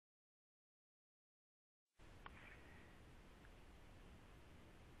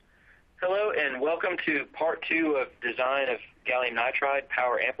Hello and welcome to part 2 of Design of Gallium Nitride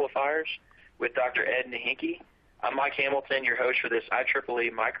Power Amplifiers with Dr. Ed Nahinky. I'm Mike Hamilton, your host for this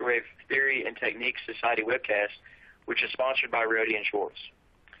IEEE Microwave Theory and Techniques Society webcast, which is sponsored by Rohde & Schwartz.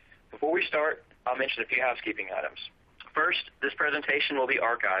 Before we start, I'll mention a few housekeeping items. First, this presentation will be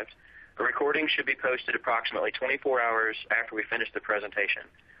archived. A recording should be posted approximately 24 hours after we finish the presentation.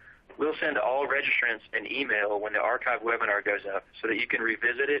 We'll send all registrants an email when the archived webinar goes up so that you can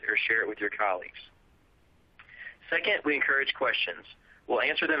revisit it or share it with your colleagues. Second, we encourage questions. We'll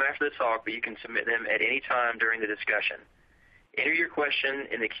answer them after the talk, but you can submit them at any time during the discussion. Enter your question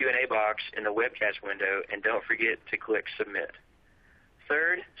in the Q&A box in the webcast window, and don't forget to click Submit.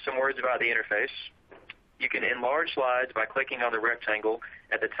 Third, some words about the interface. You can enlarge slides by clicking on the rectangle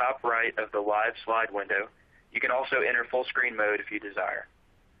at the top right of the live slide window. You can also enter full screen mode if you desire.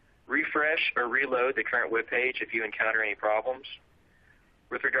 Refresh or reload the current web page if you encounter any problems.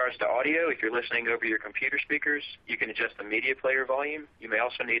 With regards to audio, if you're listening over your computer speakers, you can adjust the media player volume. You may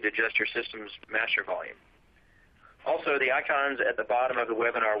also need to adjust your system's master volume. Also, the icons at the bottom of the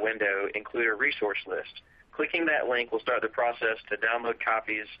webinar window include a resource list. Clicking that link will start the process to download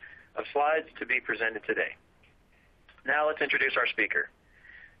copies of slides to be presented today. Now let's introduce our speaker.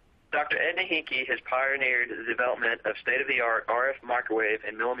 Dr. Ed Nahinky has pioneered the development of state-of-the-art RF microwave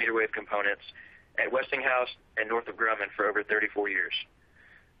and millimeter wave components at Westinghouse and Northrop Grumman for over 34 years.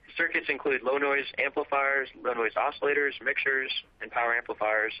 His circuits include low-noise amplifiers, low-noise oscillators, mixers, and power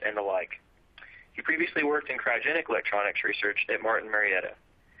amplifiers, and the like. He previously worked in cryogenic electronics research at Martin Marietta.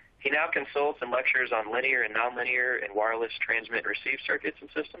 He now consults and lectures on linear and nonlinear and wireless transmit and receive circuits and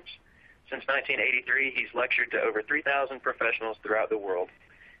systems. Since 1983, he's lectured to over 3,000 professionals throughout the world.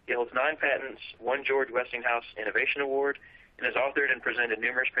 He holds 9 patents, 1 George Westinghouse Innovation Award, and has authored and presented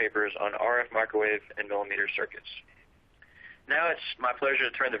numerous papers on RF microwave and millimeter circuits. Now it's my pleasure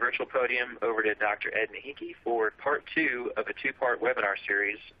to turn the virtual podium over to Dr. Ed Nahinky for part 2 of a 2-part webinar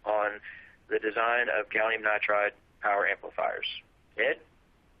series on the design of gallium nitride power amplifiers. Ed?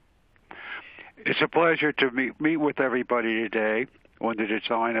 It's a pleasure to meet with everybody today on the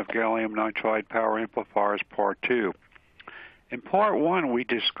design of gallium nitride power amplifiers part 2. In part 1, we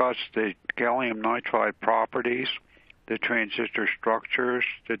discussed the gallium nitride properties, the transistor structures,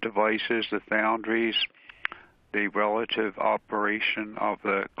 the devices, the foundries, the relative operation of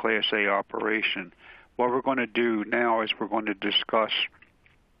the Class A operation. What we're going to do now is we're going to discuss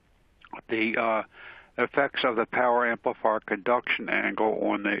the effects of the power amplifier conduction angle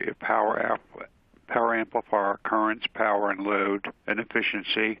on the power amplifier currents, power and load, and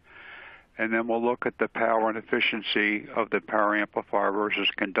efficiency. And then we'll look at the power and efficiency of the power amplifier versus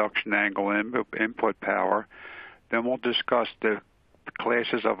conduction angle input power. Then we'll discuss the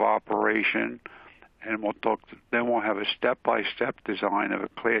classes of operation, and then we'll have a step-by-step design of a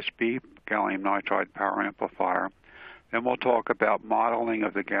Class B gallium nitride power amplifier. Then we'll talk about modeling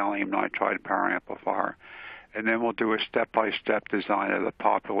of the gallium nitride power amplifier. And then we'll do a step-by-step design of the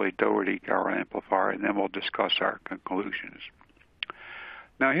popularly Doherty power amplifier, and then we'll discuss our conclusions.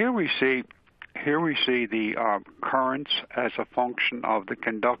 Now here we see the currents as a function of the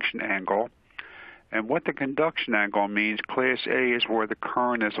conduction angle. And what the conduction angle means, Class A is where the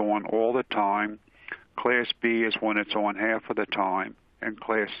current is on all the time, Class B is when it's on half of the time, and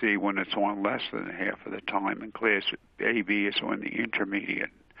Class C when it's on less than half of the time, and Class AB is on the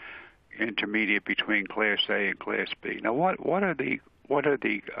intermediate between Class A and Class B. Now what are the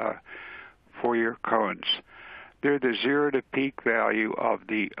Fourier currents? They're the zero to peak value of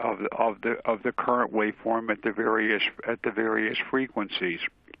the current waveform at the various frequencies.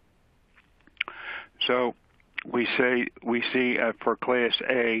 So we see for Class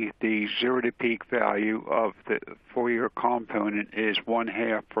A the zero to peak value of the Fourier component is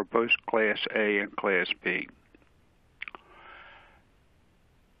 1/2 for both Class A and Class B.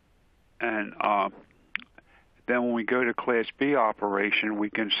 And then when we go to Class B operation, we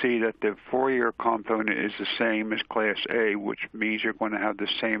can see that the Fourier component is the same as Class A, which means you're going to have the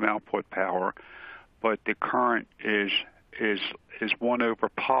same output power, but the current is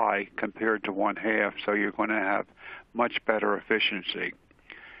 1/pi compared to 1/2, so you're going to have much better efficiency.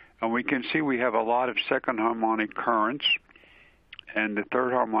 And we can see we have a lot of second harmonic currents, and the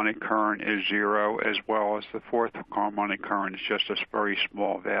third harmonic current is 0, as well as the fourth harmonic current is just a very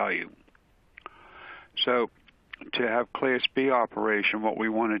small value. So to have Class B operation, what we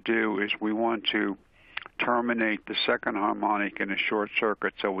want to do is we want to terminate the second harmonic in a short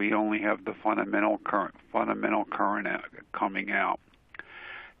circuit, so we only have the fundamental current coming out.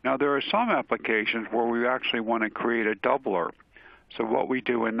 Now there are some applications where we actually want to create a doubler. So what we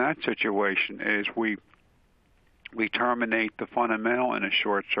do in that situation is we we terminate the fundamental in a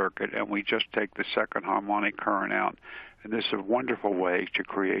short circuit, and we just take the second harmonic current out. And this is a wonderful way to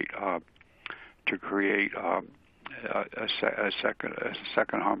create a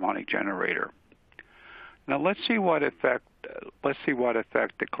second harmonic generator. Now let's see what effect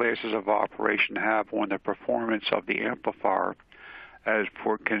the classes of operation have on the performance of the amplifier, as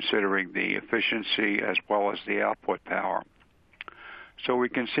for considering the efficiency as well as the output power. So we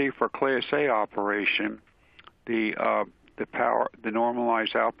can see for Class A operation, the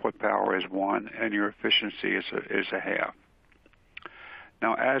normalized output power is 1, and your efficiency is a half.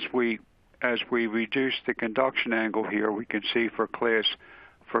 Now, as we reduce the conduction angle here, we can see for Class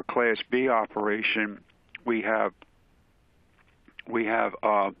B operation, we have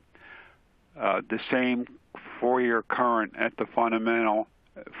the same Fourier current at the fundamental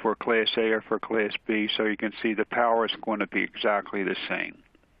for Class A or for Class B, so you can see the power is going to be exactly the same.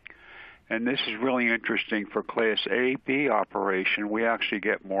 And this is really interesting for Class A-B operation. We actually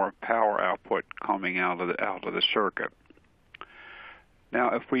get more power output coming out of the circuit.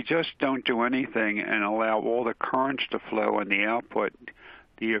 Now, if we just don't do anything and allow all the currents to flow in the output,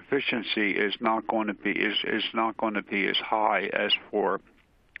 the efficiency is not going to be as high for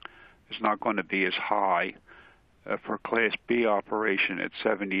Class B operation at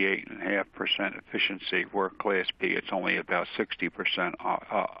 78.5% efficiency, where Class B it's only about 60%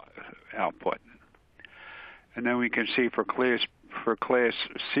 output. And then we can see for Class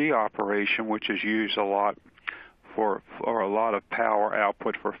C operation, which is used a lot for a lot of power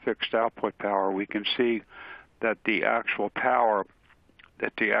output for fixed output power, we can see that the actual power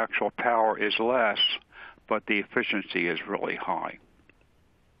is less, but the efficiency is really high.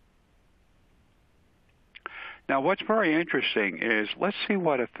 Now, what's very interesting is let's see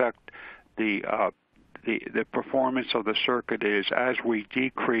what effect the performance of the circuit is as we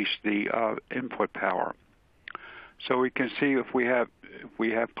decrease the input power. So we can see if we have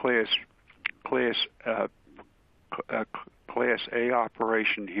Class A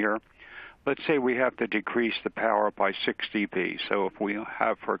operation here. Let's say we have to decrease the power by 6 dB. So if we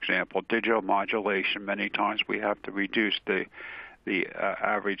have, for example, digital modulation, many times we have to reduce the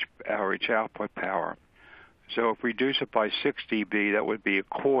average output power. So if we reduce it by 6 dB, that would be a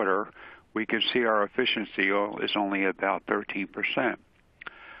quarter. We can see our efficiency is only about 13%.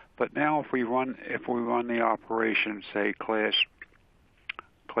 But now if we run the operation, say Class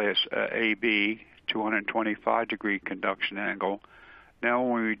AB, 225 degree conduction angle, now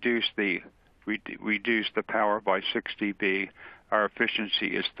when we reduce the power by 6 dB, our efficiency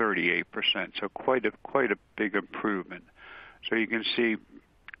is 38%. So quite a big improvement. So you can see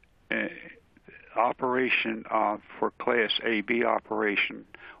operation for Class AB operation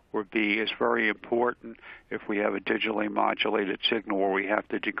or B is very important if we have a digitally modulated signal where we have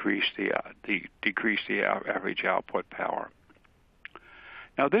to decrease the average output power.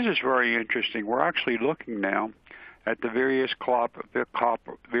 Now this is very interesting. We're actually looking now at the various classes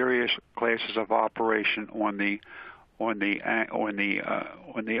of operation on the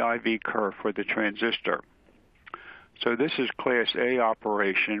IV curve for the transistor. So this is Class A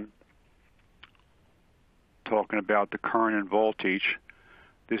operation, talking about the current and voltage.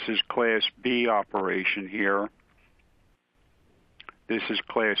 This is Class B operation here. This is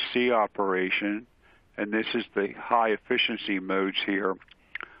Class C operation, and this is the high efficiency modes here,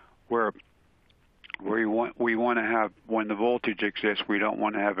 where we want to have, when the voltage exists, we don't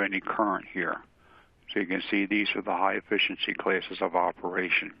want to have any current here. So you can see these are the high efficiency classes of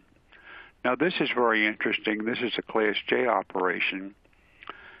operation. Now this is very interesting. This is a Class J operation.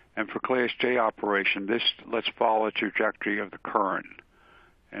 And for Class J operation, let's follow the trajectory of the current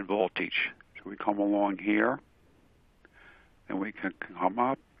and voltage. So we come along here, and we can come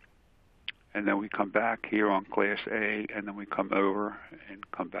up, and then we come back here on Class A, and then we come over and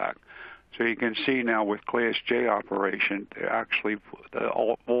come back. So you can see now with Class J operation,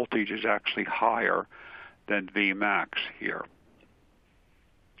 the voltage is actually higher than Vmax here.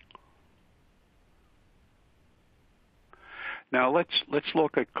 Now let's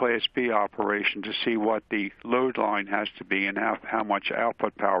look at Class B operation to see what the load line has to be and how much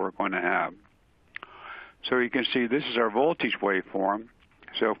output power we're going to have. So you can see this is our voltage waveform.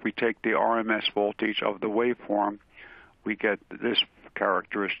 So if we take the RMS voltage of the waveform, we get this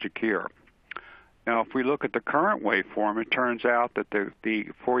characteristic here. Now if we look at the current waveform, it turns out that the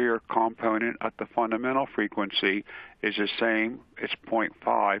Fourier component at the fundamental frequency is the same. It's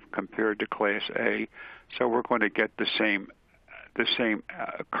 0.5 compared to Class A. So we're going to get the same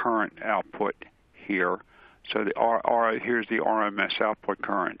current output here. So here's the RMS output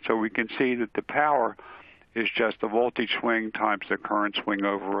current. So we can see that the power is just the voltage swing times the current swing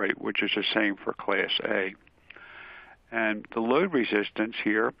over rate, which is the same for Class A. And the load resistance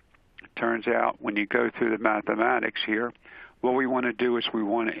here, turns out when you go through the mathematics here, what we want to do is we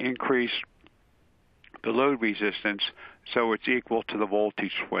want to increase the load resistance so it's equal to the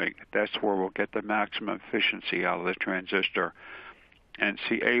voltage swing. That's where we'll get the maximum efficiency out of the transistor. And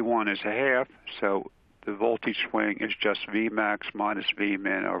see, A1 is a half, so the voltage swing is just Vmax minus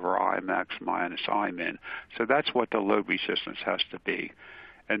Vmin over Imax minus Imin. So that's what the load resistance has to be.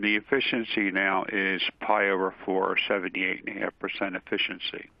 And the efficiency now is pi over 4, or 78.5%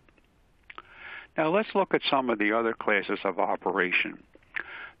 efficiency. Now let's look at some of the other classes of operation.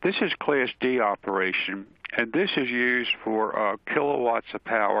 This is Class D operation, and this is used for kilowatts of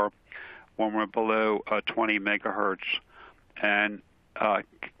power when we're below 20 megahertz, and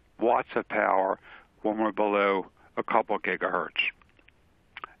watts of power when we're below a couple gigahertz.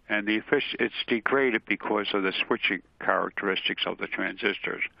 And it's degraded because of the switching characteristics of the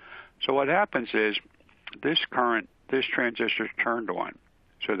transistors. So what happens is this transistor is turned on.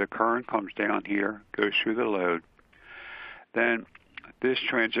 So the current comes down here, goes through the load. Then this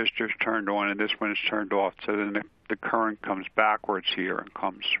transistor is turned on and this one is turned off. So then the current comes backwards here and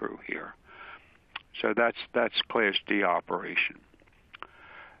comes through here. So that's Class D operation.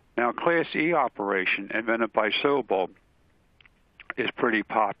 Now Class E operation, invented by Sobel, is pretty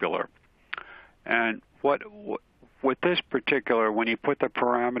popular. And with this particular, when you put the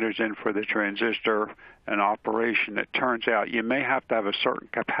parameters in for the transistor and operation, it turns out you may have to have a certain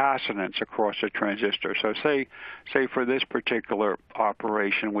capacitance across the transistor. So say for this particular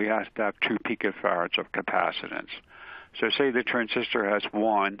operation, we have to have 2 picofarads of capacitance. So say the transistor has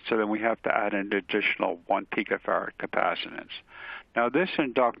 1, so then we have to add an additional 1 picofarad capacitance. Now this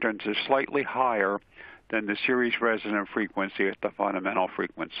inductance is slightly higher than the series resonant frequency at the fundamental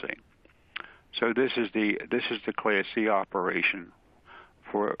frequency. So this is the Class C operation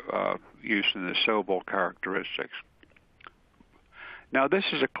for using the Sobel characteristics. Now this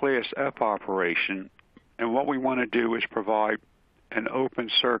is a Class F operation, and what we want to do is provide an open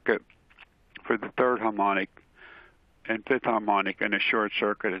circuit for the third harmonic and fifth harmonic and a short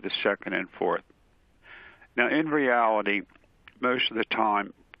circuit at the second and fourth. Now in reality, most of the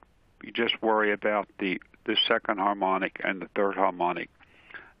time you just worry about the second harmonic and the third harmonic.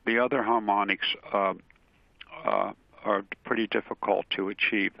 The other harmonics are pretty difficult to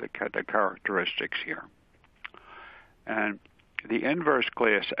achieve, the characteristics here. And the inverse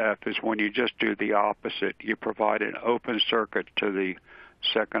Class F is when you just do the opposite. You provide an open circuit to the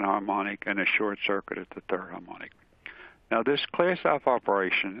second harmonic and a short circuit at the third harmonic. Now this Class F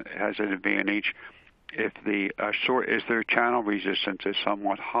operation has an advantage if their channel resistance is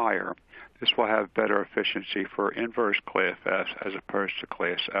somewhat higher. This will have better efficiency for inverse Class F as opposed to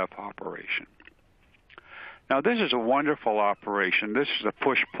Class F operation. Now this is a wonderful operation. This is a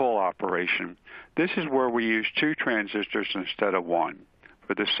push-pull operation. This is where we use 2 transistors instead of 1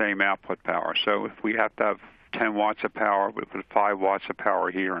 for the same output power. So if we have to have 10 watts of power, we put 5 watts of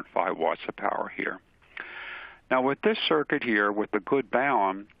power here and 5 watts of power here. Now with this circuit here, with the good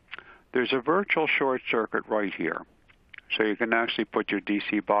balun, there's a virtual short circuit right here. So you can actually put your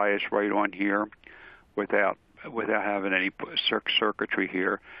DC bias right on here without having any circuitry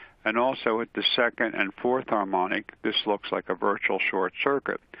here. And also at the second and fourth harmonic, this looks like a virtual short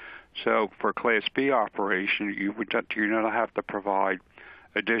circuit. So for Class B operation, you don't have to provide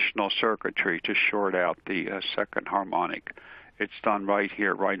additional circuitry to short out the second harmonic. It's done right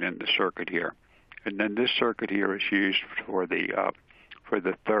here, right in the circuit here. And then this circuit here is used for the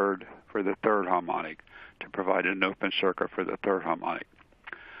third harmonic, to provide an open circuit for the third harmonic.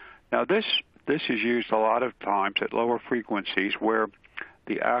 Now this is used a lot of times at lower frequencies where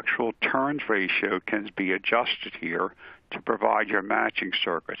the actual turns ratio can be adjusted here to provide your matching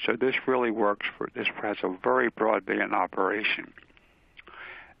circuit. So this really works this has a very broadband operation.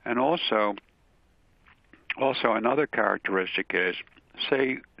 And also another characteristic is,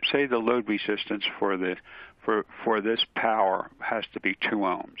 say the load resistance for this power has to be 2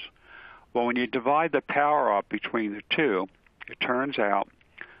 ohms. Well, when you divide the power up between the two, it turns out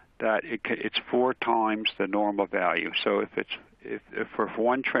that it's 4 times the normal value. So if for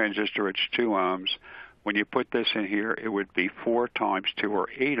one transistor it's 2 ohms, when you put this in here, it would be 4 times 2, or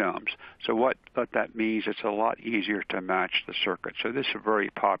 8 ohms. So what that means, it's a lot easier to match the circuit. So this is a very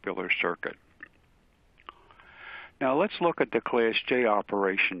popular circuit. Now let's look at the Class J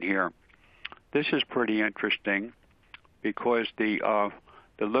operation here. This is pretty interesting because the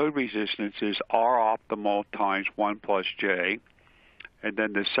load resistance is R optimal times 1 plus J, and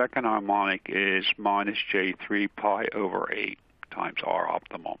then the second harmonic is minus J 3 pi over 8 times R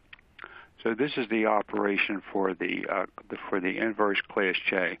optimal. So this is the operation for the inverse class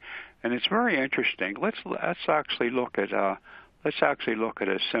J, and it's very interesting. Let's actually look at a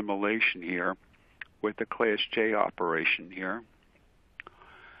simulation here with the class J operation here,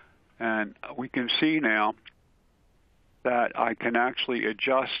 and we can see now that I can actually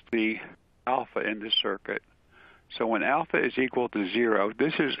adjust the alpha in the circuit. So when alpha is equal to 0,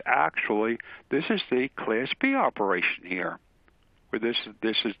 this is the class B operation here, where this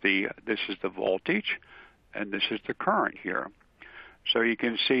is the voltage, and this is the current here. So you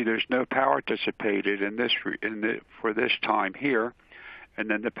can see there's no power dissipated for this time here, and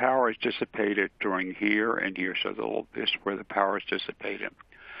then the power is dissipated during here and here. So this is where the power is dissipated.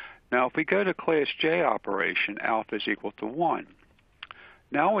 Now, if we go to class J operation, alpha is equal to 1.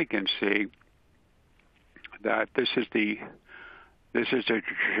 Now we can see that this is the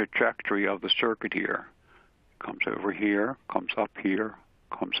trajectory of the circuit here. Comes over here, comes up here,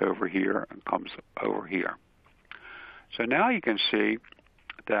 comes over here, and comes over here. So now you can see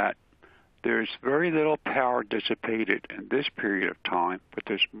that there's very little power dissipated in this period of time, but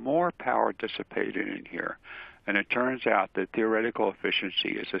there's more power dissipated in here. And it turns out that theoretical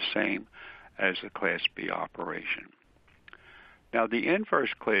efficiency is the same as the class B operation. Now the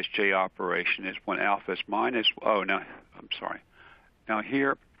inverse class J operation is when alpha is minus, Now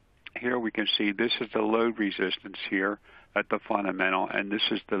here we can see this is the load resistance here at the fundamental, and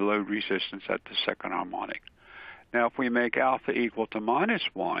this is the load resistance at the second harmonic. Now if we make alpha equal to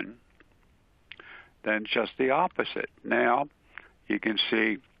 -1, then just the opposite. Now you can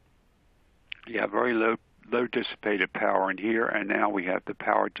see you have very low dissipated power in here, and now we have the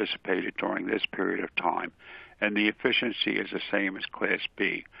power dissipated during this period of time, and the efficiency is the same as class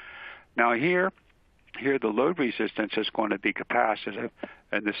B. Now here the load resistance is going to be capacitive,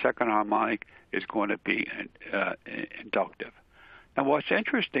 and the second harmonic is going to be inductive. Now what's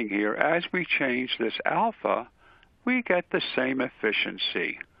interesting here, as we change this alpha, we get the same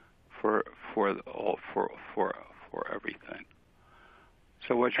efficiency for everything.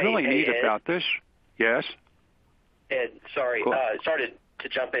 So what's really neat about this? Yes. Ed, sorry to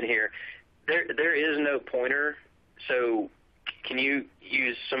jump in here. There is no pointer, so can you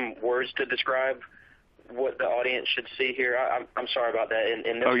use some words to describe what the audience should see here? I'm sorry about that.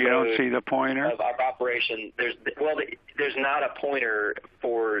 In this you don't see the pointer of our operation. There's not a pointer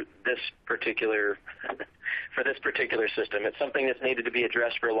for this particular system. It's something that's needed to be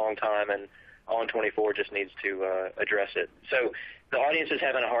addressed for a long time, and On 24 just needs to address it. So the audience is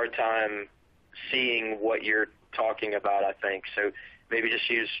having a hard time seeing what you're talking about, I think. So maybe just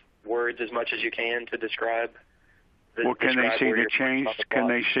use words as much as you can to describe. Can they see the change? Can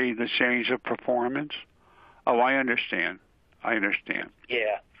they see the change of performance? Oh, I understand.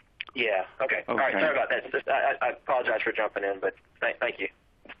 Yeah. Okay. All right. Sorry about that. I apologize for jumping in, but thank you.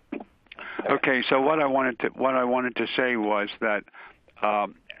 Okay. So what I wanted to say was that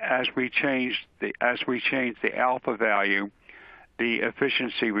as we change the alpha value, the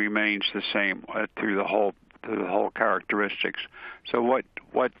efficiency remains the same through the whole characteristics. So what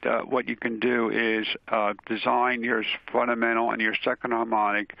you can do is design your fundamental and your second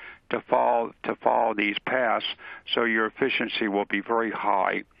harmonic to follow these paths, so your efficiency will be very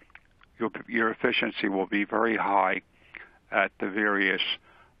high. Your efficiency will be very high at the various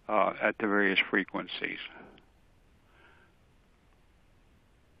frequencies.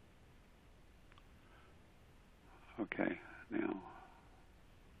 Okay, now.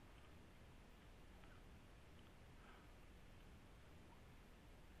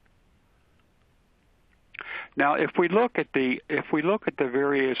 Now, if we look at the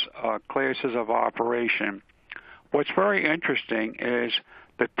various classes of operation, what's very interesting is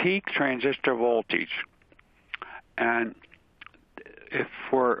the peak transistor voltage. And if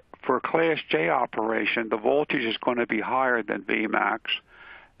for class J operation, the voltage is going to be higher than Vmax,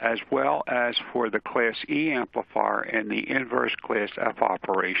 as well as for the class E amplifier and the inverse class F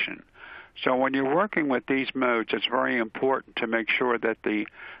operation. So when you're working with these modes, it's very important to make sure that the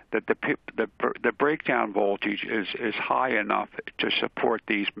breakdown voltage is high enough to support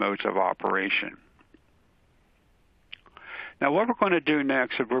these modes of operation. Now what we're going to do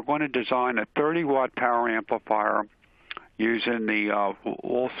next is we're going to design a 30-watt power amplifier using the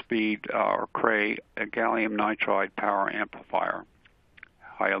Wolfspeed or Cray gallium nitride power amplifier,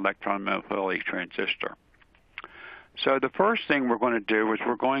 high electron mobility transistor. So the first thing we're going to do is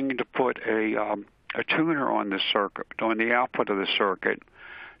we're going to put a tuner on the circuit, on the output of the circuit,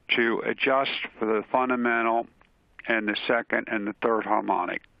 to adjust for the fundamental and the second and the third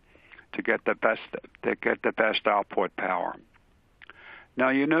harmonic to get the best output power. Now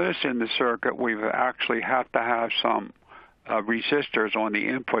you notice in the circuit we actually have to have some resistors on the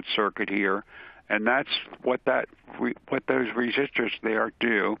input circuit here, and that's what those resistors there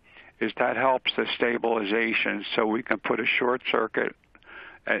do, is that helps the stabilization, so we can put a short circuit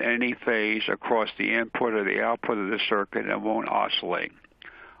at any phase across the input or the output of the circuit and it won't oscillate.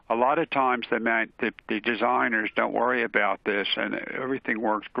 A lot of times the designers don't worry about this, and everything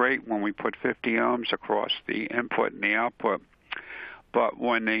works great when we put 50 ohms across the input and the output. But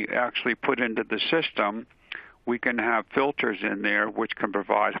when they actually put into the system, we can have filters in there which can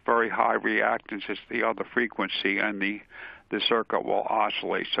provide very high reactance as the other frequency, and the circuit will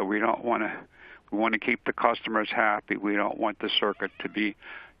oscillate. So we want to keep the customers happy. We don't want the circuit to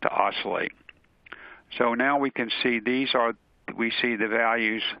oscillate. So now we can see we see the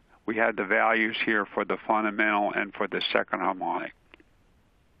values. We had the values here for the fundamental and for the second harmonic.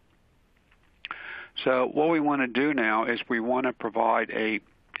 So what we want to do now is we want to provide a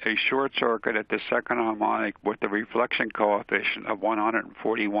short circuit at the second harmonic with the reflection coefficient of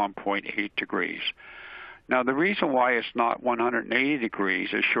 141.8 degrees. Now, the reason why it's not 180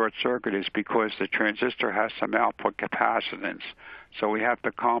 degrees, a short circuit, is because the transistor has some output capacitance. So we have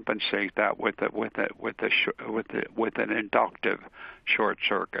to compensate that with an inductive short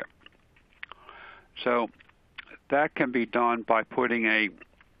circuit. So that can be done by putting a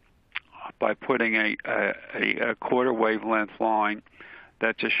quarter wavelength line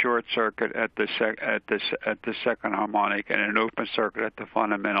that's a short circuit at the second harmonic, and an open circuit at the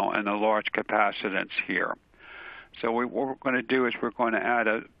fundamental, and a large capacitance here. So what we're going to do is we're going to add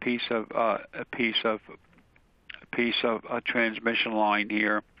a piece of a transmission line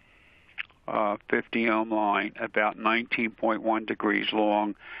here, 50 ohm line, about 19.1 degrees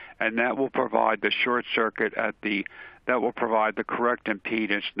long, and that will provide the short circuit that will provide the correct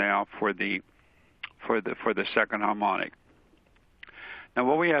impedance now for the second harmonic. Now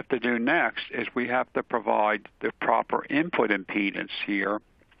what we have to do next is we have to provide the proper input impedance here,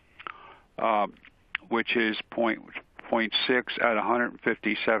 which is 0.6 at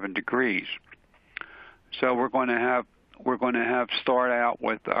 157 degrees. So we're going to have start out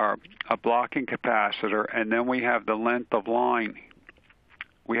with a blocking capacitor, and then we have the length of line.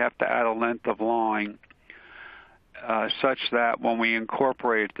 We have to add a length of line such that when we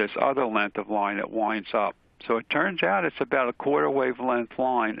incorporate this other length of line, it winds up. So it turns out it's about a quarter wavelength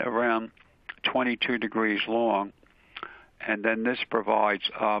line, around 22 degrees long, and then this provides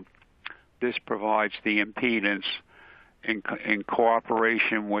the impedance in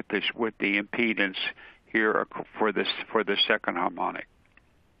cooperation with the impedance here for the second harmonic.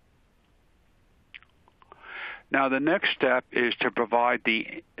 Now the next step is to provide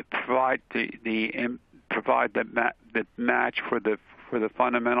the match for the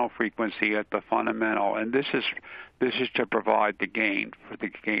fundamental frequency at the fundamental, and this is to provide the gain for the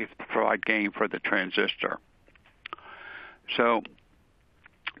transistor. So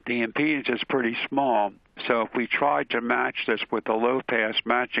the impedance is pretty small. So if we tried to match this with a low-pass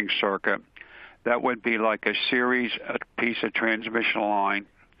matching circuit, that would be like a piece of transmission line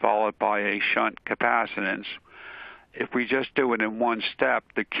followed by a shunt capacitance. If we just do it in one step,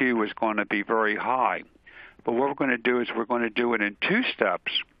 the Q is going to be very high. But what we're going to do is we're going to do it in two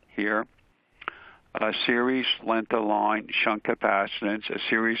steps here. A series length of line, shunt capacitance, a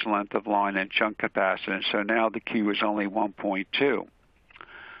series length of line, and shunt capacitance. So now the Q is only 1.2.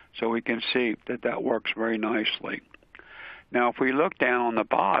 So we can see that works very nicely. Now if we look down on the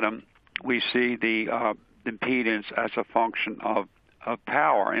bottom, we see the impedance as a function of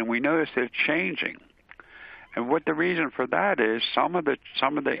power, and we notice it's changing. And what the reason for that is, some of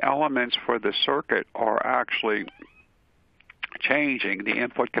the elements for the circuit are actually changing. The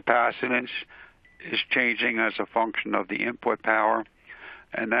input capacitance is changing as a function of the input power,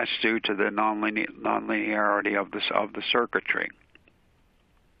 and that's due to the nonlinearity of the circuitry.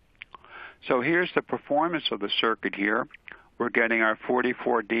 So here's the performance of the circuit here. We're getting our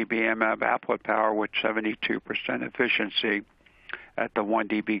 44 dBm output power with 72% efficiency at the 1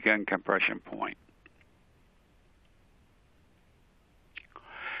 dB GaN compression point.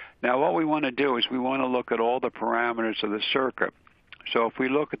 Now what we want to do is we want to look at all the parameters of the circuit. So if we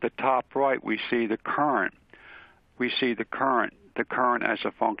look at the top right, we see the current. We see the current as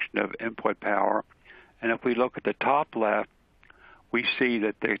a function of input power. And if we look at the top left, we see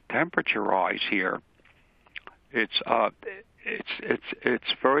that the temperature rise here. It's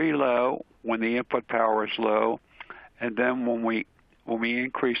very low when the input power is low, and then when we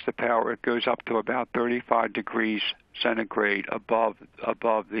increase the power, it goes up to about 35 degrees centigrade above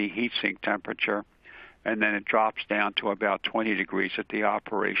the heatsink temperature, and then it drops down to about 20 degrees at the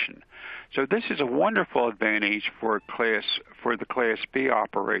operation. So this is a wonderful advantage for the Class B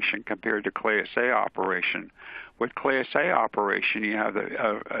operation compared to Class A operation. With Class A operation, you have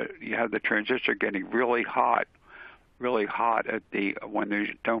the transistor getting really hot at when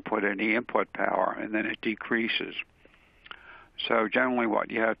you don't put any input power, and then it decreases. So generally what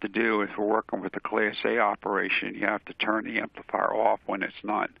you have to do if we're working with the Class A operation, you have to turn the amplifier off when it's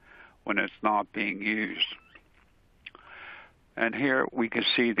not being used. And here we can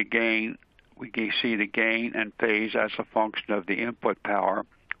see the gain. We can see the gain and phase as a function of the input power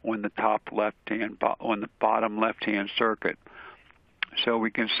on the on the bottom left-hand circuit. So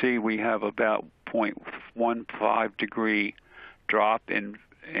we can see we have about 0.15 degree drop in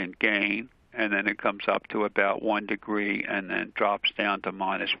gain, and then it comes up to about 1 degree and then drops down to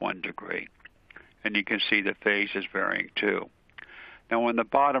 -1 degree. And you can see the phase is varying too. Now on the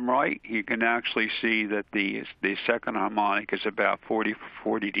bottom right, you can actually see that the second harmonic is about 40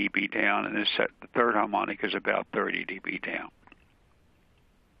 dB down, and the third harmonic is about 30 dB down.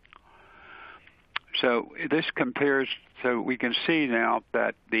 So this compares. So we can see now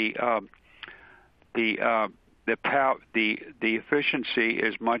that the efficiency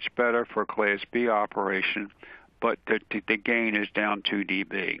is much better for Class B operation, but the gain is down 2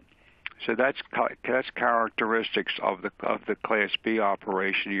 dB. So that's characteristics of the Class B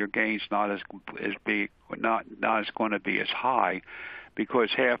operation. Your gain's not as going to be as high,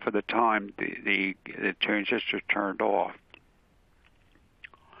 because half of the time the transistor turned off.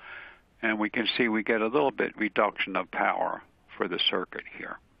 And we can see we get a little bit reduction of power for the circuit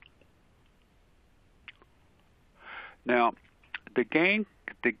here. Now, the gain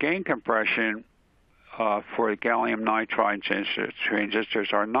compression for the gallium nitride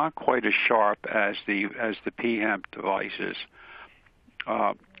transistors are not quite as sharp as the PHEMT devices,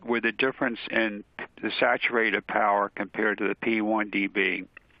 where the difference in the saturated power compared to the P1 dB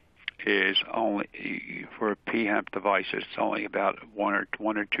is only, for PHEMT devices, it's only about 1 or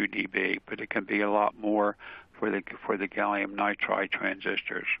 2 dB, but it can be a lot more for the gallium nitride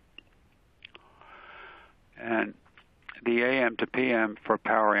transistors. And the AM to PM for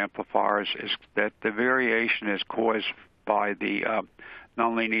power amplifiers is that the variation is caused by the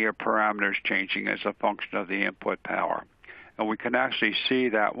nonlinear parameters changing as a function of the input power, and we can actually see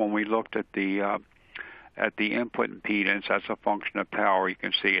that when we looked at the input impedance as a function of power. You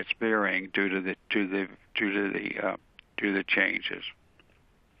can see it's varying due to the changes.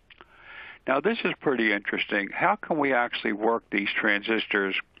 Now this is pretty interesting. How can we actually work these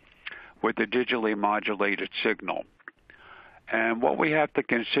transistors with a digitally modulated signal? And what we have to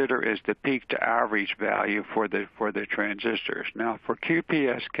consider is the peak to average value for the transistors. Now for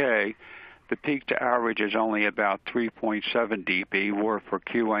QPSK, the peak to average is only about 3.7 dB, or for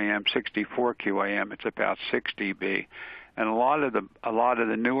QAM 64 QAM it's about 6 dB. And a lot of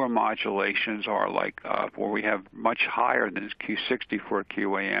the newer modulations are like where we have much higher than Q64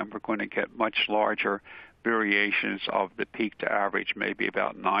 QAM. We're going to get much larger variations of the peak to average, maybe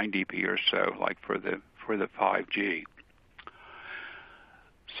about 9 dB or so, like for the 5G.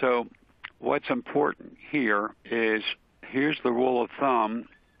 So what's important here is, here's the rule of thumb.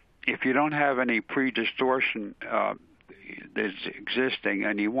 If you don't have any pre-distortion that's existing,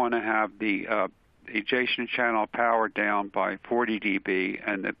 and you want to have the adjacent channel power down by 40 dB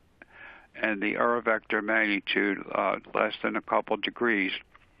and the error vector magnitude less than a couple degrees,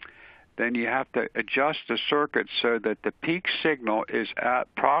 then you have to adjust the circuit so that the peak signal is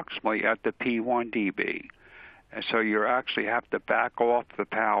approximately at the P1 dB. And so you actually have to back off the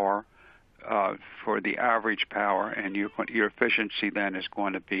power for the average power, and your efficiency then is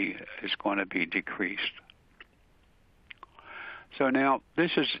going to be decreased. So now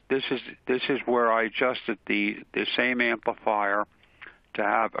this is where I adjusted the same amplifier to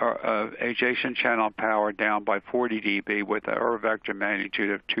have adjacent channel power down by 40 dB with an error vector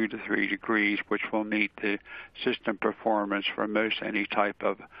magnitude of 2 to 3 degrees, which will meet the system performance for most any type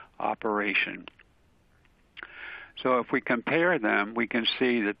of operation. So if we compare them, we can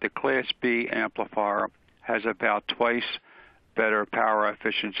see that the Class B amplifier has about twice better power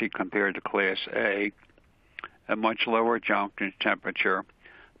efficiency compared to Class A, a much lower junction temperature,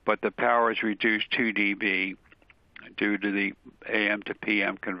 but the power is reduced 2 dB due to the AM to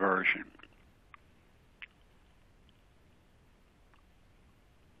PM conversion.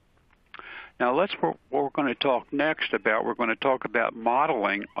 Now what we're going to talk next about. We're going to talk about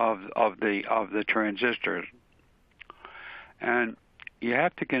modeling of the transistors. And you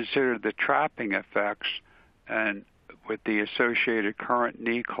have to consider the trapping effects and with the associated current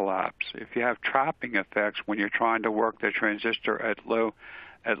knee collapse. If you have trapping effects when you're trying to work the transistor at low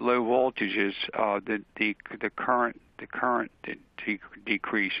at low voltages, the current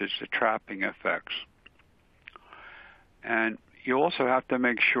decreases, the trapping effects. And you also have to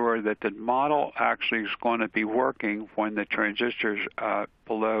make sure that the model actually is going to be working when the transistor's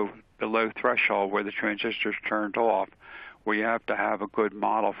below threshold, where the transistor's turned off, where you have to have a good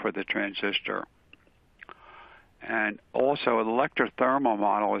model for the transistor. And also, an electrothermal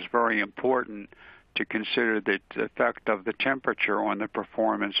model is very important to consider the effect of the temperature on the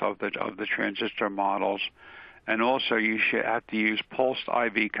performance of the transistor models. And also, you should have to use pulsed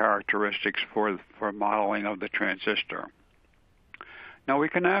IV characteristics for modeling of the transistor. Now, we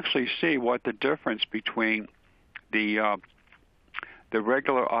can actually see what the difference between the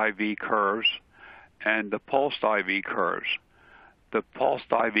regular IV curves and the pulsed IV curves. The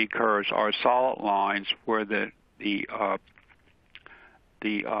pulsed IV curves are solid lines where the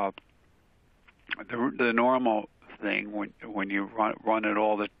normal thing when you run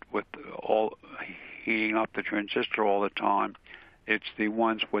it with heating up the transistor all the time, it's the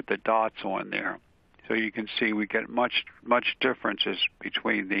ones with the dots on there. So you can see we get much differences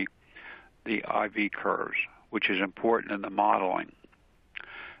between the IV curves, which is important in the modeling.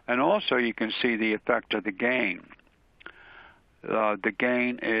 And also you can see the effect of the gain. The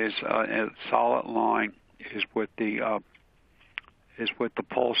gain is a solid line is with the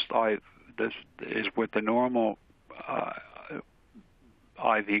pulsed is with the normal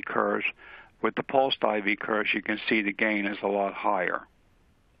IV curves. With the pulsed IV curves, you can see the gain is a lot higher.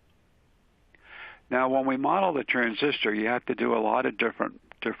 Now, when we model the transistor, you have to do a lot of different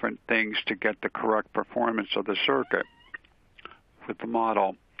things to get the correct performance of the circuit with the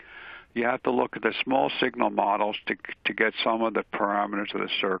model. You have to look at the small signal models to get some of the parameters of the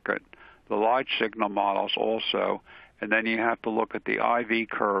circuit, the large signal models also, and then you have to look at the IV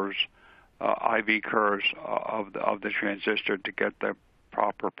curves of the transistor to get the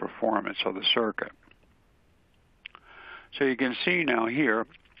proper performance of the circuit. So you can see now here,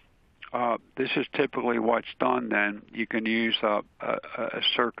 this is typically what's done then. You can use a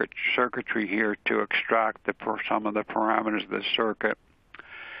circuitry here to extract some of the parameters of the circuit.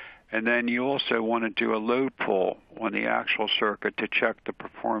 And then you also want to do a load pull on the actual circuit to check the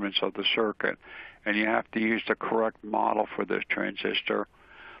performance of the circuit. And you have to use the correct model for this transistor.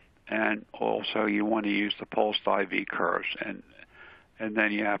 And also you want to use the pulsed IV curves. And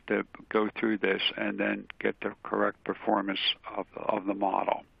then you have to go through this and then get the correct performance of the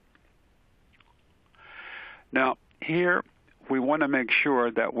model. Now, here we want to make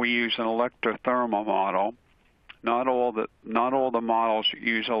sure that we use an electrothermal model. Not all the models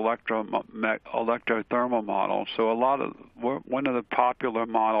use electrothermal models. So one of the popular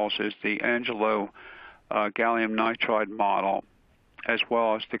models is the Angelo gallium nitride model, as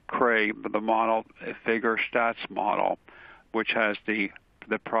well as the Cray, the model figure stats model, which has the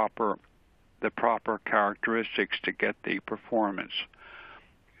proper characteristics to get the performance.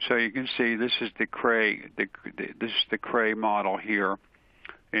 So you can see this is the Cray model here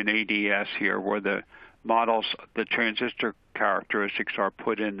in ADS here, where the transistor characteristics are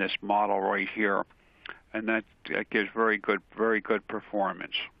put in this model right here, and that gives very good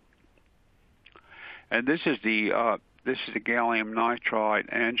performance. And this is the gallium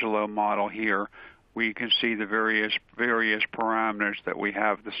nitride Angelo model here, where you can see the various parameters that we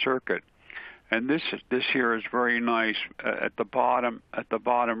have the circuit. And this here is very nice. At the bottom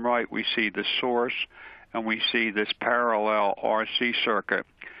right, we see the source, and we see this parallel RC circuit,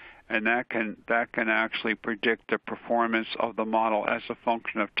 and that can actually predict the performance of the model as a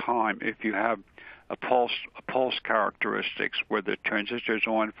function of time. If you have a pulse characteristics where the transistor is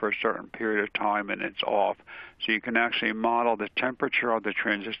on for a certain period of time and it's off, so you can actually model the temperature of the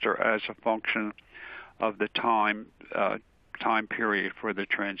transistor as a function of the time period for the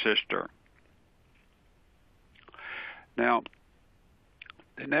transistor. Now,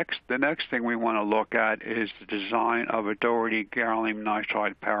 the next thing we want to look at is the design of a Doherty gallium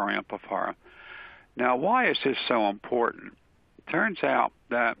nitride power amplifier. Now, why is this so important? It turns out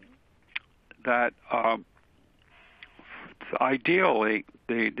that ideally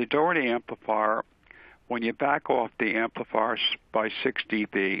the Doherty amplifier, when you back off the amplifier by 6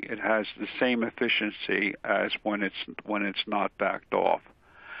 dB, it has the same efficiency as when it's not backed off.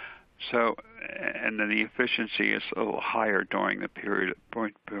 So, and then the efficiency is a little higher during the period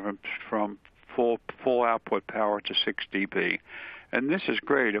from full output power to 6 dB. And this is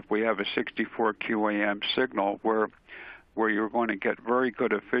great if we have a 64 QAM signal where you're going to get very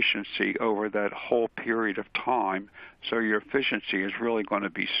good efficiency over that whole period of time. So your efficiency is really going to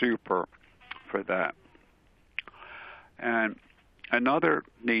be super for that. And another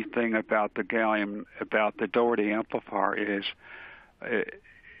neat thing about the Doherty amplifier is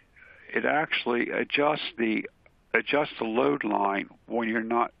it actually adjusts the load line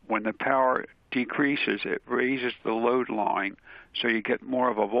when the power decreases. It raises the load line, so you get more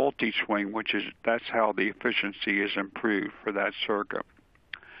of a voltage swing, that's how the efficiency is improved for that circuit.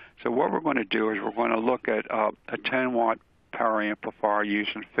 So what we're going to do is we're going to look at a 10-watt power amplifier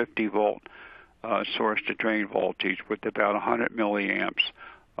using 50-volt source to drain voltage with about 100 milliamps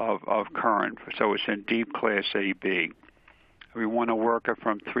of current. So it's in deep class AB. We want to work it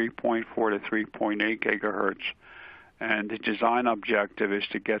from 3.4 to 3.8 gigahertz. And the design objective is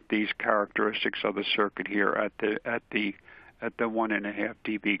to get these characteristics of the circuit here at the 1.5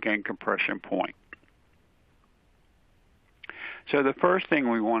 dB gain compression point. So the first thing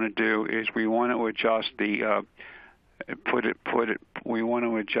we want to do is we want to adjust the we want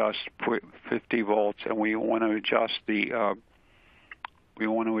to adjust 50 volts, and we want to adjust the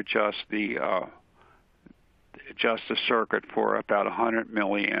circuit for about 100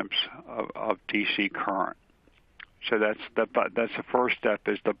 milliamps of DC current. So that's the first step,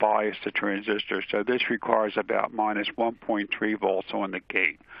 is to bias the transistor. So this requires about minus 1.3 volts on the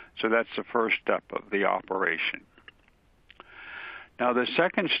gate. So that's the first step of the operation. Now the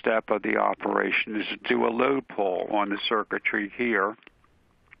second step of the operation is to do a load pull on the circuitry here.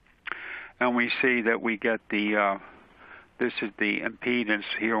 And we see that we get this is the impedance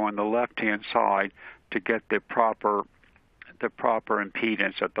here on the left-hand side to get the proper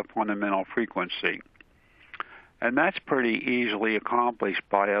impedance at the fundamental frequency. And that's pretty easily accomplished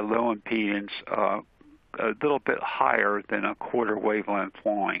by a low impedance, a little bit higher than a quarter wavelength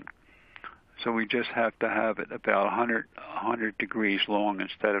line. So we just have to have it about 100 degrees long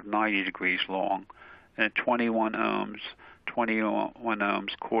instead of 90 degrees long, and 21 ohms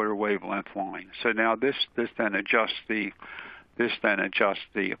quarter wavelength line. So now this then adjusts the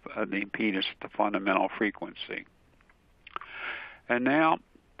impedance at the fundamental frequency. And now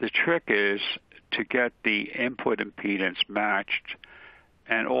the trick is to get the input impedance matched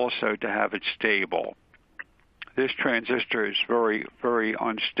and also to have it stable. This transistor is very, very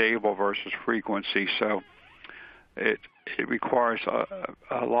unstable versus frequency, so it requires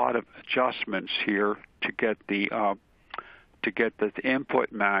a lot of adjustments here to get the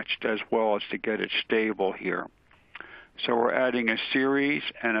input matched as well as to get it stable here. So we're adding a series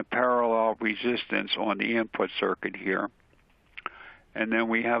and a parallel resistance on the input circuit here. And then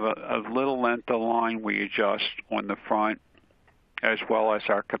we have a little length of line we adjust on the front, as well as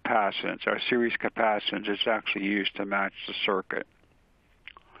our capacitance. Our series capacitance is actually used to match the circuit.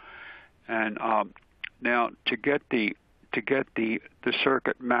 And now to get the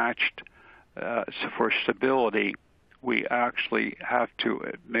circuit matched for stability, we actually have to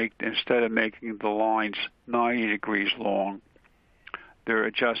make, instead of making the lines 90 degrees long, they're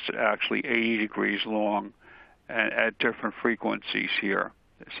adjusted actually 80 degrees long and at different frequencies here.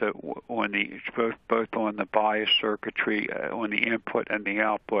 So on both on the bias circuitry, on the input and the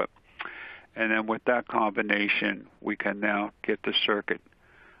output. And then with that combination, we can now get the circuit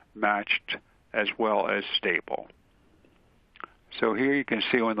matched as well as stable. So here you can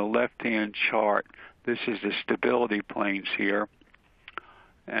see on the left-hand chart, this is the stability planes here.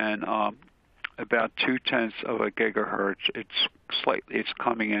 And about 0.2 of a gigahertz, it's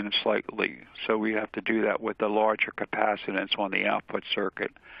coming in slightly. So we have to do that with the larger capacitance on the output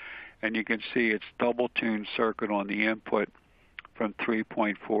circuit. And you can see it's double-tuned circuit on the input from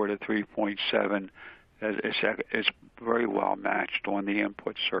 3.4 to 3.7. It's very well matched on the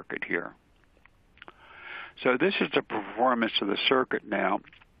input circuit here. So this is the performance of the circuit now.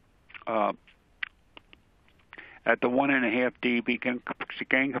 At the 1.5 dB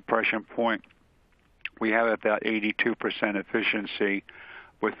gain compression point, we have about 82% efficiency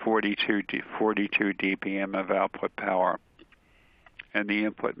with 42 dBm of output power, and the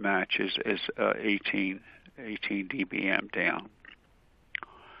input match is 18 dBm down.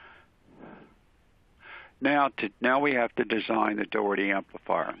 Now we have to design the Doherty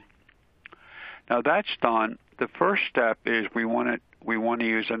amplifier. Now that's done. The first step is we want to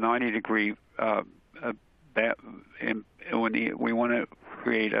use a 90 degree we want to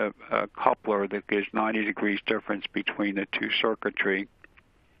create a coupler that gives 90 degrees difference between the two circuitry,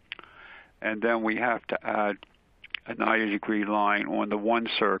 and then we have to add a 90 degree line on the one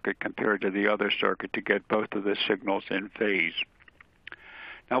circuit compared to the other circuit to get both of the signals in phase.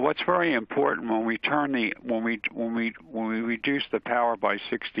 Now, what's very important when we reduce the power by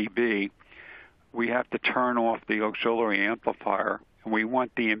 6 dB, we have to turn off the auxiliary amplifier, and we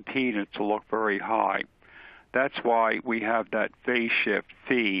want the impedance to look very high. That's why we have that phase shift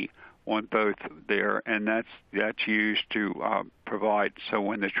phi on both there, and that's used to provide, so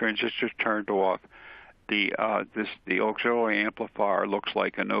when the transistor's turned off, the auxiliary amplifier looks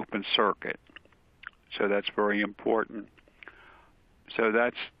like an open circuit. So that's very important. So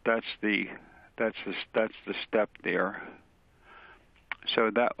that's the step there.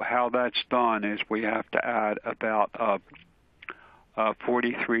 So how that's done is we have to add about a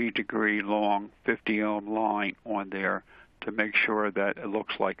 43-degree long 50 ohm line on there to make sure that it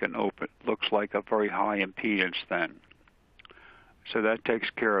looks like a very high impedance then. So that takes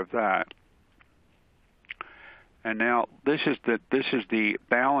care of that. And now this is the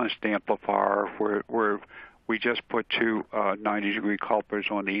balanced amplifier where we just put two 90-degree couplers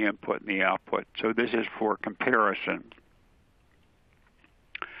on the input and the output. So this is for comparison.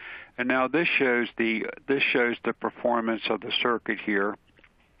 And now this shows the performance of the circuit here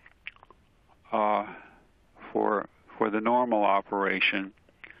for the normal operation,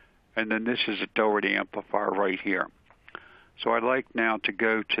 and then this is a Doherty amplifier right here. So I'd like now to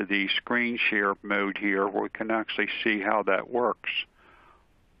go to the screen share mode here where we can actually see how that works.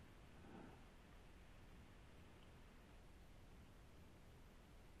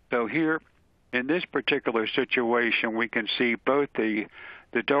 So here, in this particular situation, we can see both the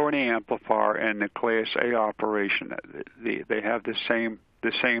Doherty amplifier and the Class A operation. They have the same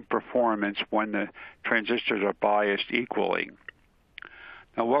performance when the transistors are biased equally.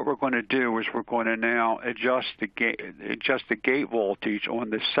 Now what we're going to do is we're going to now adjust the gate voltage on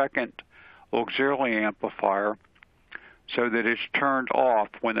the second auxiliary amplifier so that it's turned off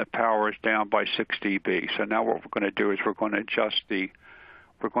when the power is down by 6 dB. So now what we're going to do is we're going to adjust the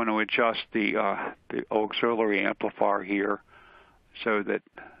auxiliary amplifier here so then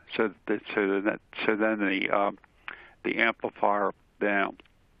the amplifier then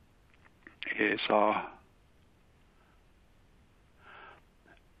is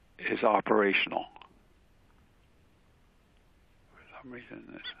operational. For some reason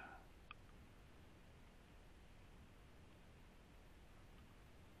this.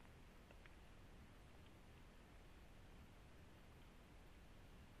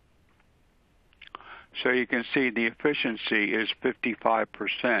 So you can see the efficiency is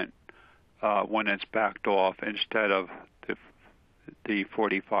 55% when it's backed off instead of the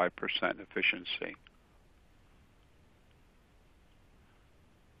 45% efficiency.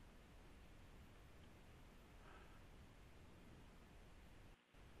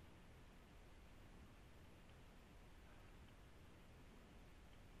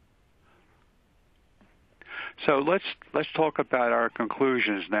 So let's talk about our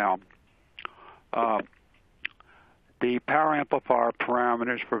conclusions now. The power amplifier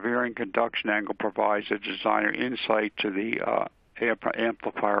parameters for varying conduction angle provides a designer insight to the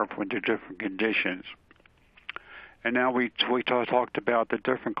amplifier under different conditions. And now we talked about the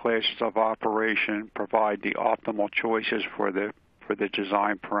different classes of operation provide the optimal choices for the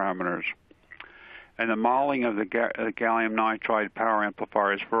design parameters. And the modeling of the gallium nitride power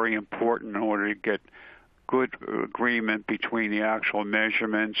amplifier is very important in order to get good agreement between the actual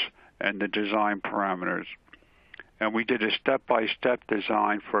measurements and the design parameters. And we did a step-by-step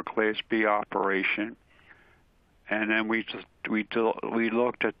design for a Class B operation, and then we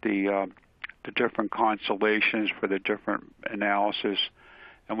looked at the different constellations for the different analysis,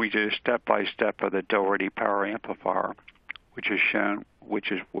 and we did a step-by-step of the Doherty power amplifier, which is shown,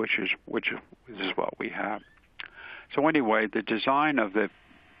 which is what we have. So anyway, the design of the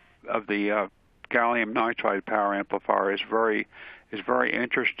gallium nitride power amplifier is very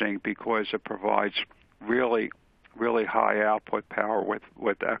interesting because it provides really high output power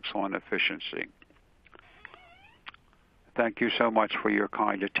with excellent efficiency. Thank you so much for your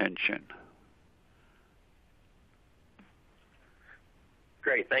kind attention.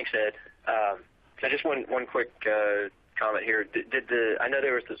 Great, thanks, Ed. So just one quick comment here. I know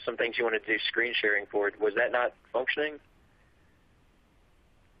there was some things you wanted to do screen sharing for. Was that not functioning?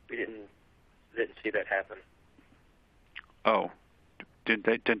 We didn't see that happen. Oh, didn't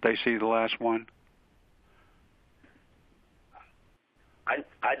they see the last one?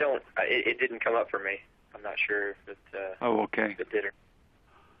 I don't. It didn't come up for me. I'm not sure if it. Oh, okay. If it did or.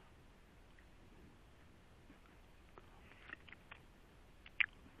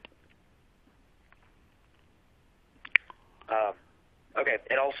 Okay,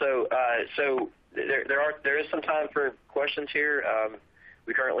 and also, so there is some time for questions here.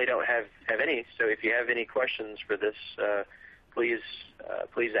 We currently don't have any, so if you have any questions for this, please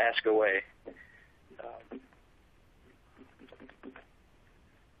ask away.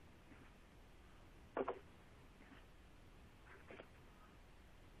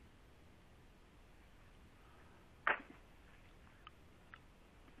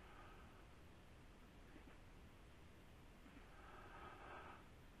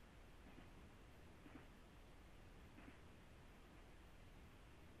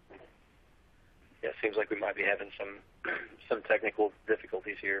 seems like we might be having some technical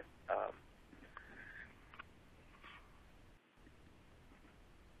difficulties here.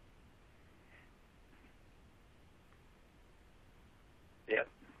 Yeah.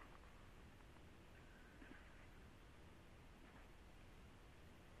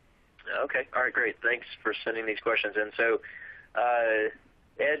 Okay. All right. Great. Thanks for sending these questions in. So,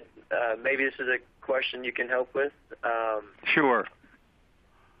 Ed, maybe this is a question you can help with. Sure.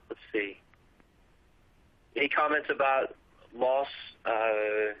 Let's see. Any comments about loss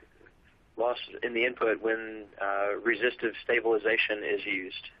in the input when resistive stabilization is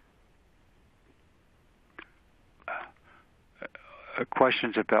used?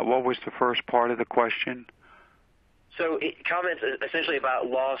 Questions about what was the first part of the question? So comments essentially about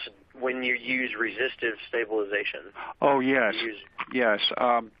loss when you use resistive stabilization. Oh, yes. Yes.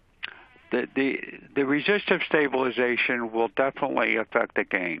 The resistive stabilization will definitely affect the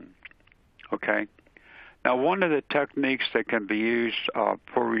gain. Okay? Now, one of the techniques that can be used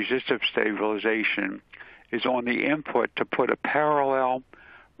for resistive stabilization is on the input to put a parallel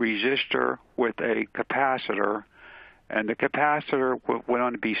resistor with a capacitor, and the capacitor would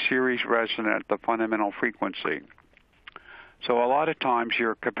want to be series resonant at the fundamental frequency. So a lot of times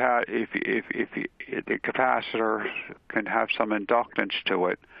if the capacitor can have some inductance to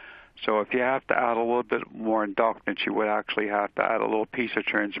it. So if you have to add a little bit more inductance, you would actually have to add a little piece of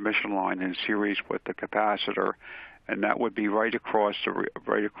transmission line in series with the capacitor, and that would be right across the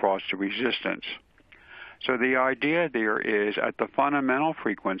resistance. So the idea there is at the fundamental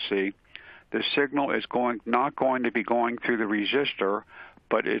frequency, the signal is not going to be going through the resistor,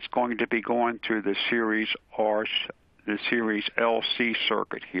 but it's going to be going through the series LC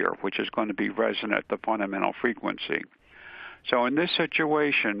circuit here, which is going to be resonant at the fundamental frequency. So in this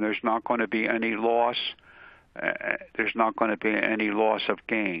situation, there's not going to be any loss. There's not going to be any loss of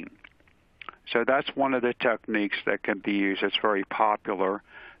gain. So that's one of the techniques that can be used. It's very popular.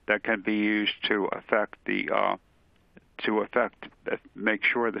 That can be used to make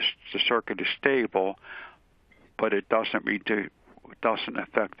sure the circuit is stable, but it doesn't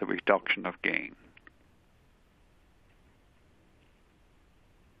affect the reduction of gain.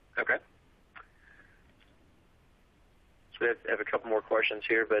 Okay. So we have a couple more questions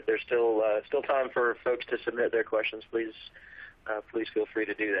here, but there's still time for folks to submit their questions. Please feel free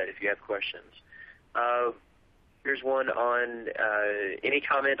to do that if you have questions. Here's one on any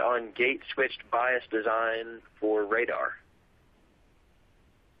comment on gate switched bias design for radar?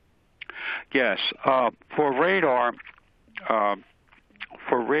 Yes, for radar, a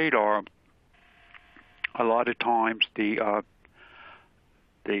lot of times when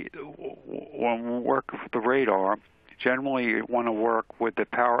we work with the radar, generally you want to work with the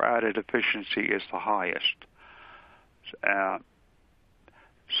power added efficiency is the highest. A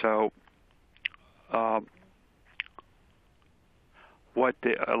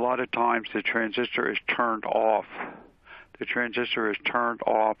lot of times the transistor is turned off. The transistor is turned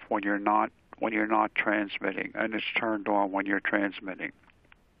off when you're not transmitting, and it's turned on when you're transmitting.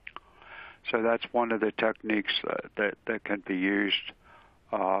 So that's one of the techniques that can be used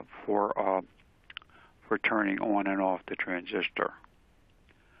for turning on and off the transistor.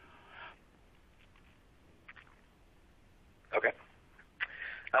 Okay.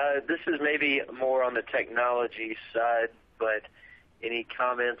 This is maybe more on the technology side, but any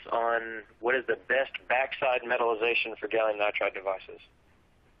comments on what is the best backside metallization for gallium nitride devices?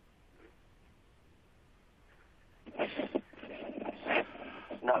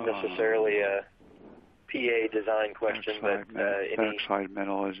 Not necessarily a PA design question, but any backside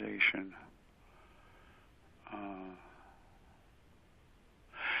metallization.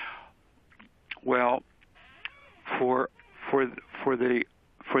 Well, for the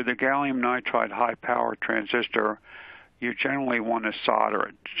gallium nitride high power transistor, you generally want to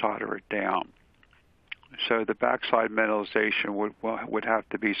solder it down. So the backside metallization would have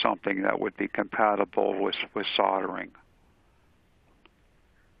to be something that would be compatible with soldering.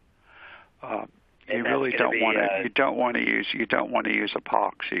 You really don't want to use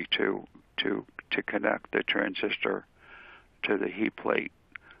epoxy to connect the transistor to the heat plate,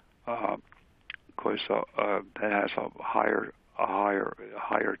 because that has a higher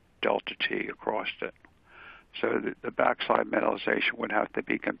delta T across it. So the backside metallization would have to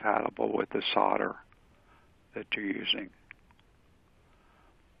be compatible with the solder that you're using.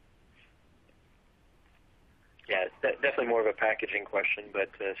 Yeah, it's definitely more of a packaging question, but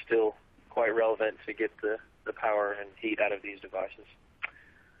still quite relevant to get the power and heat out of these devices.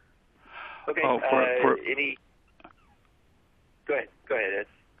 Okay. Any? Go ahead, Ed.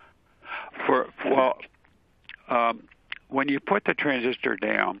 When you put the transistor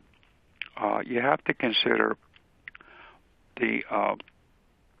down, you have to consider the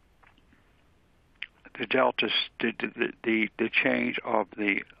delta, the change of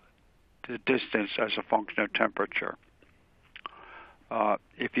the distance as a function of temperature.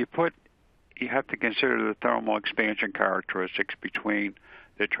 You have to consider the thermal expansion characteristics between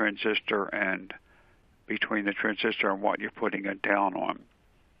the transistor and what you're putting it down on.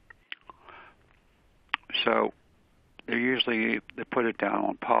 So they put it down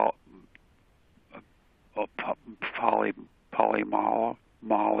on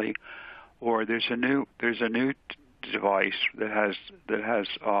polymoly, or there's a new device that has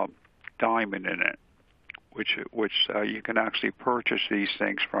diamond in it, which you can actually purchase these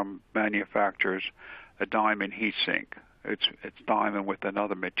things from manufacturers. A diamond heat sink. It's diamond with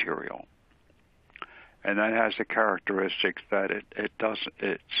another material, and that has the characteristics that it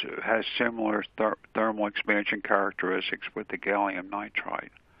has similar thermal expansion characteristics with the gallium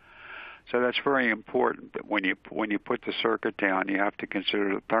nitride. So that's very important that when you put the circuit down, you have to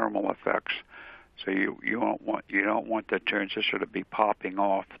consider the thermal effects. So you don't want the transistor to be popping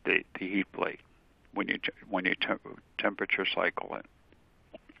off the heat plate when you temperature cycle it.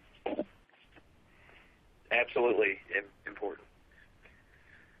 Absolutely important.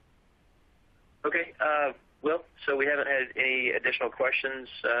 Okay, well, so we haven't had any additional questions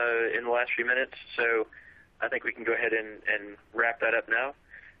in the last few minutes, so I think we can go ahead and wrap that up now.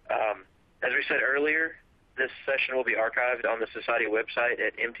 As we said earlier, this session will be archived on the Society website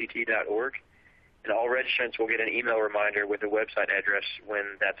at mtt.org, and all registrants will get an email reminder with the website address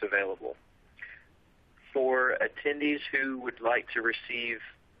when that's available. For attendees who would like to receive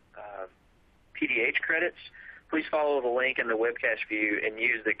PDH credits, please follow the link in the webcast view and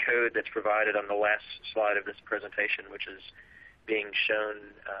use the code that's provided on the last slide of this presentation, which is being shown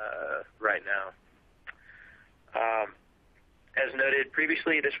right now. As noted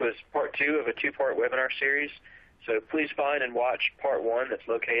previously, this was part 2 of a 2-part webinar series, so please find and watch part 1 that's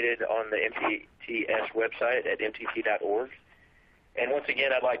located on the MTTS website at mtt.org. And once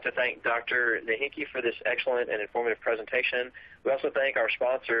again, I'd like to thank Dr. Nahinki for this excellent and informative presentation. We also thank our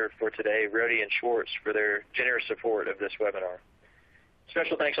sponsor for today, Rohde & Schwartz, for their generous support of this webinar.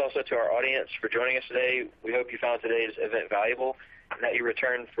 Special thanks also to our audience for joining us today. We hope you found today's event valuable and that you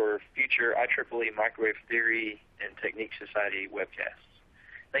return for future IEEE Microwave Theory and Technique Society webcasts.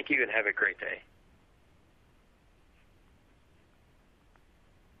 Thank you and have a great day.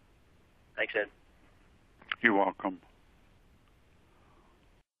 Thanks, Ed. You're welcome.